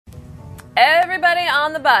Everybody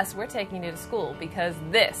on the bus, we're taking you to school because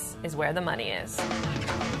this is where the money is.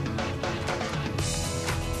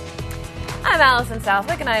 I'm Allison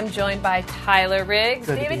Southwick, and I'm joined by Tyler Riggs.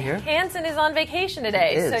 Good David to be here. Hansen is on vacation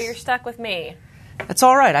today, so is. you're stuck with me. That's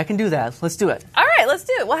all right. I can do that. Let's do it. All right, let's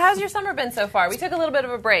do it. Well, how's your summer been so far? We took a little bit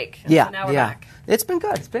of a break. And so now we're back. It's been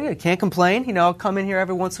good. It's been good. Can't complain. You know, I'll come in here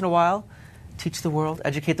every once in a while, teach the world,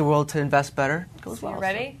 educate the world to invest better. It goes well. You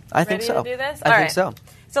ready? I think so. Ready to do this? I think so.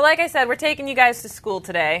 So like I said, we're taking you guys to school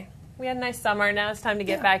today. We had a nice summer. Now it's time to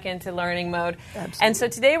get back into learning mode. Absolutely. And so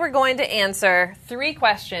today we're going to answer 3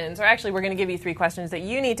 questions, or actually we're going to give you 3 questions that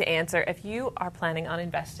you need to answer if you are planning on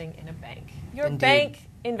investing in a bank. Your Indeed. bank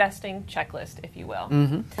investing checklist, if you will.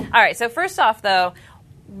 Mm-hmm. All right, so first off, though,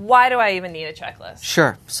 why do I even need a checklist?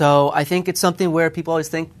 Sure. So I think it's something where people always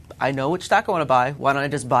think, I know which stock I want to buy. Why don't I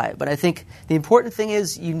just buy it? But I think the important thing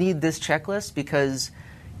is you need this checklist because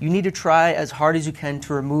you need to try as hard as you can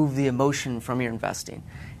to remove the emotion from your investing.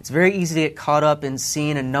 It's very easy to get caught up in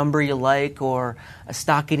seeing a number you like or a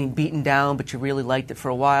stock getting beaten down, but you really liked it for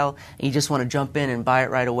a while, and you just want to jump in and buy it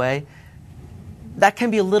right away. That can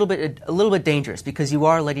be a little bit dangerous because you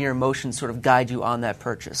are letting your emotions sort of guide you on that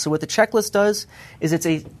purchase. So what the checklist does is it's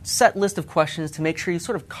a set list of questions to make sure you've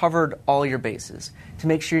sort of covered all your bases, to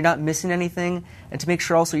make sure you're not missing anything, and to make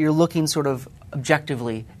sure also you're looking sort of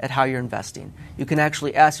objectively at how you're investing. You can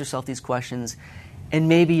actually ask yourself these questions, and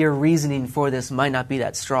maybe your reasoning for this might not be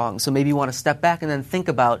that strong. So maybe you want to step back and then think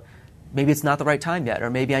about, maybe it's not the right time yet, or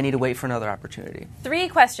maybe I need to wait for another opportunity. 3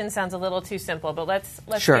 questions sounds a little too simple, but let's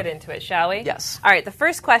Sure. get into it, shall we? Yes. All right, the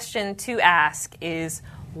first question to ask is,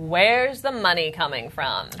 where's the money coming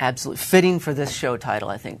from? Absolutely. Fitting for this show title,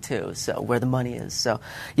 I think, too. So where the money is. So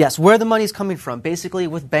yes, where the money is coming from. Basically,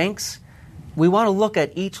 with banks, we want to look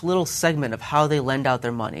at each little segment of how they lend out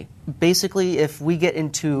their money. Basically, if we get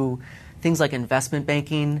into things like investment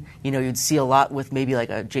banking, you know, you'd see a lot with maybe like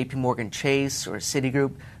a JP Morgan Chase or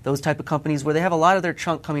Citigroup, those type of companies where they have a lot of their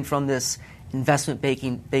chunk coming from this investment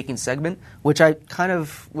banking segment, which I kind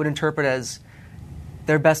of would interpret as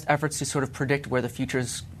their best efforts to sort of predict where the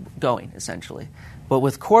future's going, essentially. But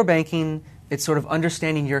with core banking, it's sort of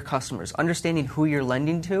understanding your customers, understanding who you're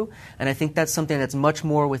lending to, and I think that's something that's much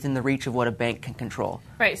more within the reach of what a bank can control.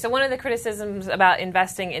 Right, so one of the criticisms about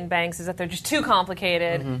investing in banks is that they're just too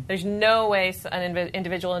complicated. Mm-hmm. There's no way an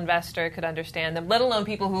individual investor could understand them, let alone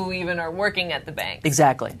people who even are working at the bank.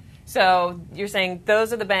 Exactly. So you're saying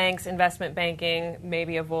those are the banks, investment banking,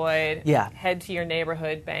 maybe avoid. Yeah. Head to your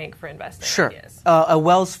neighborhood bank for investing Sure. ideas. A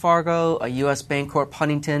Wells Fargo, a U.S. Bancorp,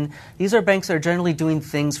 Huntington, these are banks that are generally doing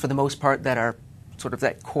things for the most part that are sort of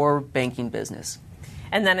that core banking business.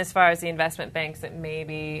 And then as far as the investment banks that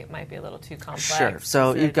maybe might be a little too complex. Sure.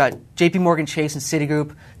 So you've got JP Morgan Chase and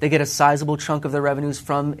Citigroup. They get a sizable chunk of their revenues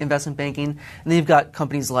from investment banking. And then you've got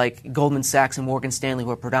companies like Goldman Sachs and Morgan Stanley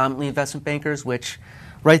who are predominantly investment bankers, which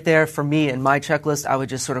right there for me and my checklist, I would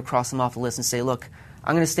just sort of cross them off the list and say, look,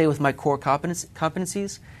 I'm going to stay with my core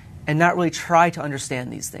competencies and not really try to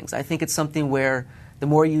understand these things. I think it's something where the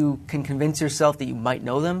more you can convince yourself that you might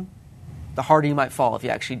know them, the harder you might fall if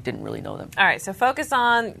you actually didn't really know them. All right, so focus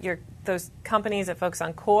on those companies that focus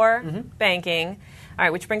on core banking. All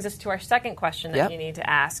right, which brings us to our second question that you need to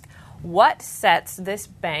ask. What sets this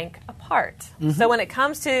bank apart? So when it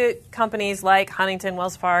comes to companies like Huntington,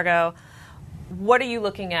 Wells Fargo, what are you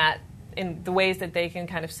looking at in the ways that they can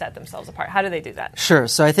kind of set themselves apart? How do they do that? Sure.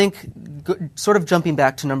 So I think sort of jumping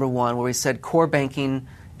back to number 1 where we said core banking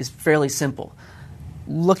is fairly simple.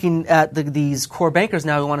 Looking at these core bankers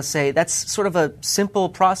now, we want to say that's sort of a simple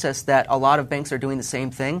process that a lot of banks are doing the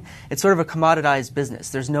same thing. It's sort of a commoditized business.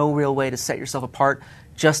 There's no real way to set yourself apart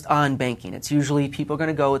just on banking. It's usually people are going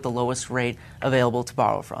to go with the lowest rate available to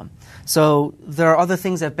borrow from. So there are other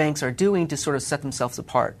things that banks are doing to sort of set themselves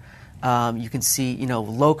apart. You can see,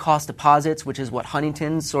 low-cost deposits, which is what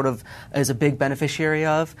Huntington sort of is a big beneficiary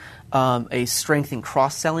of. A strength in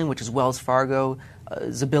cross-selling, which is Wells Fargo's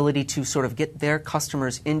ability to sort of get their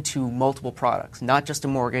customers into multiple products, not just a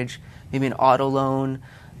mortgage, maybe an auto loan,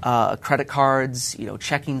 credit cards,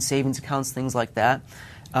 checking, savings accounts, things like that.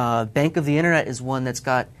 Bank of the Internet is one that's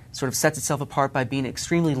got sort of sets itself apart by being an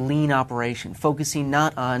extremely lean operation, focusing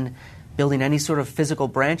not on building any sort of physical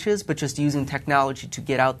branches, but just using technology to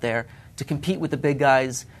get out there to compete with the big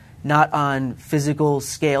guys, not on physical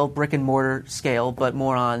scale, brick and mortar scale, but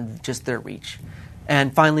more on just their reach.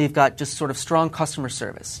 And finally, you've got just sort of strong customer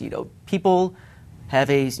service. People have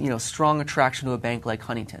a strong attraction to a bank like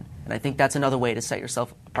Huntington, and I think that's another way to set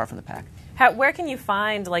yourself apart from the pack. Where can you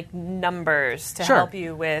find numbers to help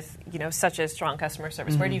you with such a strong customer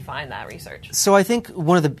service? Where do you find that research? So I think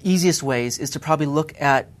one of the easiest ways is to probably look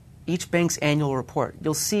at each bank's annual report.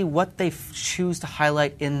 You'll see what they choose to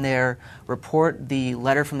highlight in their report, the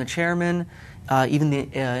letter from the chairman, even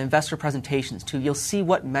the investor presentations too. You'll see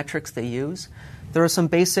what metrics they use. There are some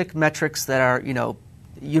basic metrics that are,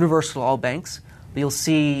 universal to all banks. But you'll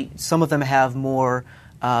see some of them have more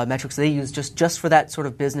metrics they use just for that sort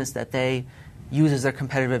of business that they use as their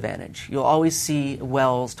competitive advantage. You'll always see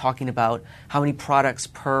Wells talking about how many products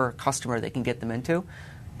per customer they can get them into,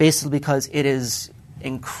 basically because it is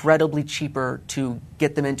incredibly cheaper to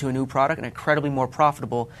get them into a new product and incredibly more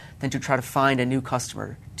profitable than to try to find a new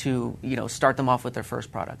customer to start them off with their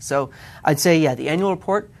first product. So I'd say, the annual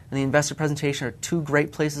report and the investor presentation are two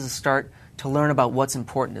great places to start to learn about what's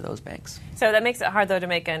important to those banks. So that makes it hard, though, to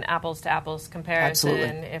make an apples-to-apples comparison.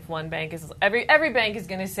 Absolutely. If one bank is every bank is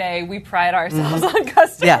going to say we pride ourselves on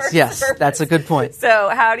customer Yes, service. That's a good point. So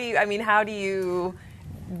how do you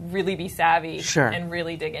really be savvy and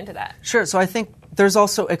really dig into that? Sure. So I think there's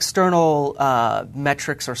also external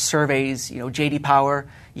metrics or surveys. J.D. Power.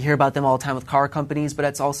 You hear about them all the time with car companies,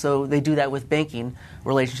 but they do that with banking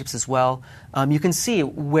relationships as well. You can see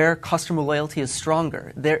where customer loyalty is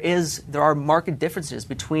stronger. There are market differences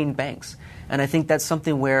between banks, and I think that's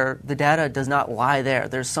something where the data does not lie there.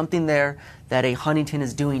 There's something there that a Huntington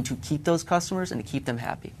is doing to keep those customers and to keep them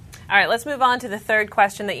happy. All right, let's move on to the third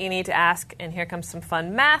question that you need to ask, and here comes some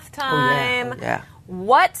fun math time. Oh, yeah.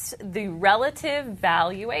 What's the relative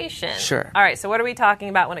valuation? Sure. All right, so what are we talking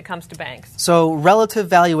about when it comes to banks? So relative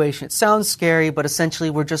valuation, it sounds scary, but essentially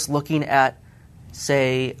we're just looking at,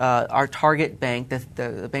 say, our target bank,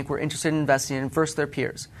 the bank we're interested in investing in versus their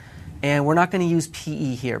peers. And we're not going to use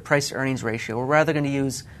PE here, price to earnings ratio. We're rather going to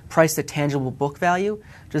use price to tangible book value,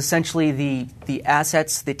 which is essentially the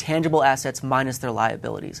assets, the tangible assets minus their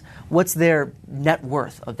liabilities. What's their net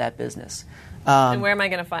worth of that business? And where am I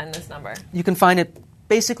going to find this number? You can find it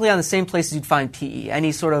basically on the same places you'd find PE.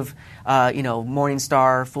 Any sort of,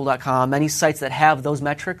 Morningstar, Fool.com, any sites that have those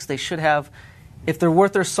metrics, they should have, if they're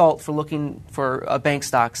worth their salt for looking for bank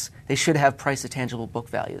stocks, they should have price to tangible book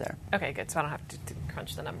value there. Okay, good. So I don't have to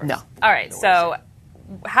crunch the numbers. No. All right, so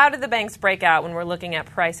how do the banks break out when we're looking at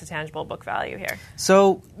price to tangible book value here?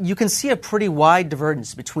 So you can see a pretty wide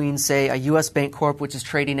divergence between, say, a U.S. Bank Corp, which is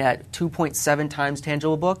trading at 2.7 times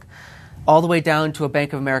tangible book, all the way down to a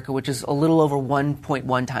Bank of America, which is a little over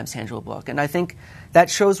 1.1 times tangible book. And I think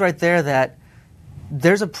that shows right there that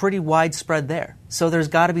there's a pretty wide spread there. So there's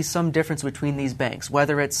got to be some difference between these banks,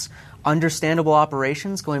 whether it's understandable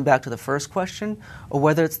operations, going back to the first question, or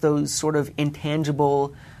whether it's those sort of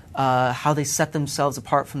intangible, how they set themselves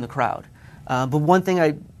apart from the crowd. But one thing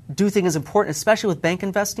I do think is important, especially with bank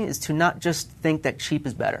investing, is to not just think that cheap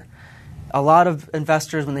is better. A lot of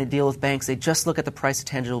investors, when they deal with banks, they just look at the price of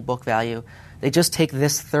tangible book value. They just take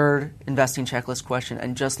this third investing checklist question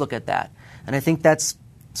and just look at that. And I think that's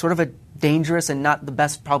sort of a dangerous and not the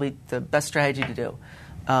best, probably the best strategy to do.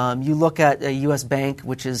 You look at a U.S. bank,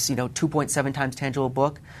 which is 2.7 times tangible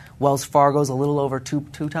book. Wells Fargo's a little over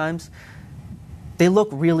two times. They look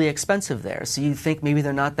really expensive there. So you think maybe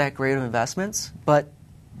they're not that great of investments, but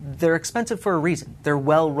they're expensive for a reason. They're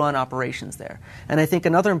well-run operations there. And I think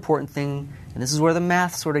another important thing, and this is where the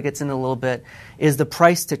math sort of gets in a little bit, is the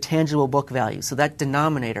price to tangible book value. So that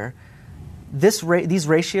denominator, these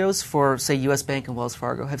ratios for, say, U.S. Bank and Wells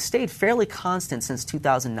Fargo have stayed fairly constant since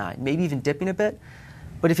 2009, maybe even dipping a bit.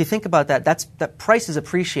 But if you think about that, that price is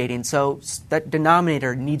appreciating, so that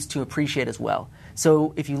denominator needs to appreciate as well.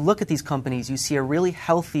 So if you look at these companies, you see a really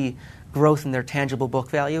healthy growth in their tangible book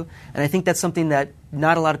value. And I think that's something that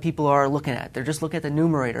not a lot of people are looking at. They're just looking at the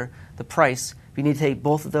numerator, the price. We need to take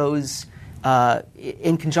both of those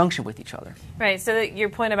in conjunction with each other. Right. So your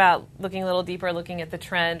point about looking a little deeper, looking at the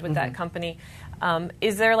trend with that company,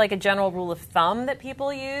 is there like a general rule of thumb that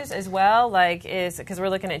people use as well? Like, because we're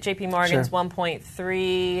looking at JP Morgan's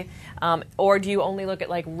 1.3, or do you only look at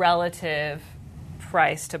like relative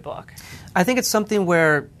price to book? I think it's something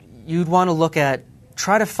where you'd want to look at,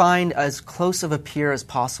 try to find as close of a peer as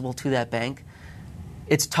possible to that bank.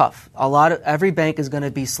 It's tough. Every bank is going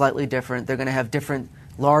to be slightly different. They're going to have different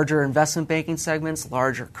larger investment banking segments,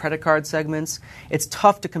 larger credit card segments. It's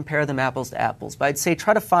tough to compare them apples to apples. But I'd say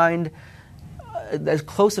try to find as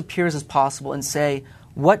close of peers as possible and say,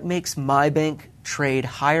 what makes my bank trade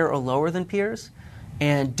higher or lower than peers?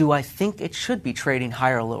 And do I think it should be trading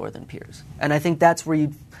higher or lower than peers? And I think that's where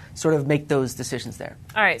you sort of make those decisions there.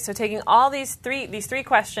 All right, so taking all these three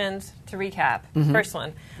questions to recap. First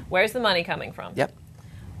one, where's the money coming from? Yep.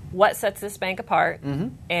 What sets this bank apart?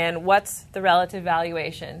 And what's the relative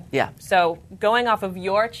valuation? Yeah. So going off of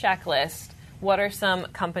your checklist, what are some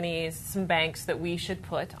companies, some banks that we should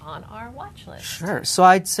put on our watch list? Sure. So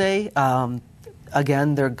I'd say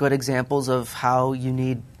again, they're good examples of how you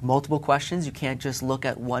need multiple questions. You can't just look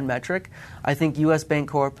at one metric. I think U.S.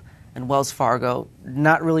 Bancorp and Wells Fargo,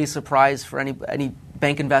 not really a surprise for any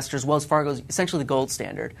bank investors. Wells Fargo is essentially the gold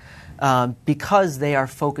standard because they are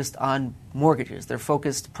focused on mortgages. They're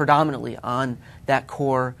focused predominantly on that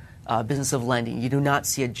core business of lending. You do not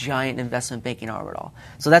see a giant investment banking arm at all.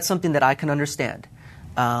 So that's something that I can understand.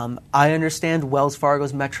 I understand Wells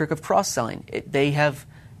Fargo's metric of cross-selling.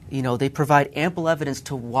 They provide ample evidence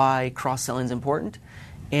to why cross-selling is important.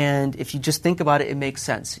 And if you just think about it, it makes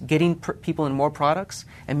sense. Getting people in more products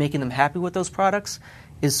and making them happy with those products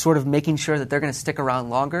is sort of making sure that they're going to stick around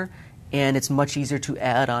longer, and it's much easier to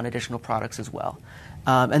add on additional products as well.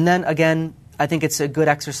 And then, again, I think it's a good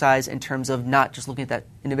exercise in terms of not just looking at that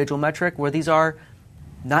individual metric, where these are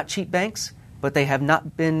not cheap banks, but they have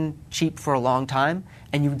not been cheap for a long time,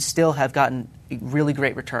 and you would still have gotten a really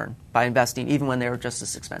great return by investing, even when they were just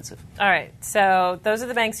as expensive. All right. So those are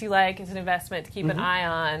the banks you like as an investment to keep an eye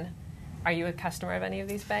on. Are you a customer of any of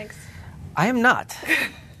these banks? I am not.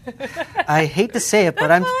 I hate to say it, but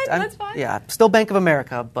That's fine. Yeah, still Bank of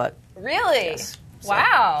America, but really, yes.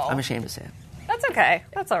 Wow. I'm ashamed to say it. That's okay.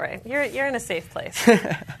 That's all right. You're in a safe place. All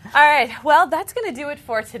right. Well, that's going to do it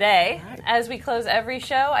for today. Right. As we close every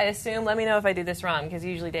show, I assume, let me know if I do this wrong, because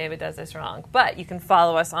usually David does this wrong. But you can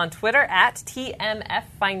follow us on Twitter at TMF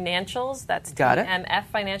Financials. That's Got TMF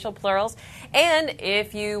Financial plurals. And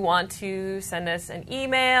if you want to send us an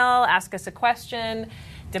email, ask us a question,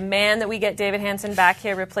 demand that we get David Hanson back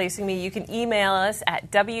here replacing me, you can email us at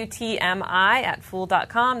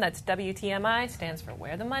WTMI@Fool.com. That's WTMI, stands for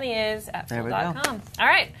Where the Money Is, at Fool.com. All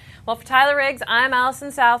right. Well, for Tyler Riggs, I'm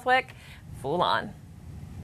Allison Southwick. Fool on.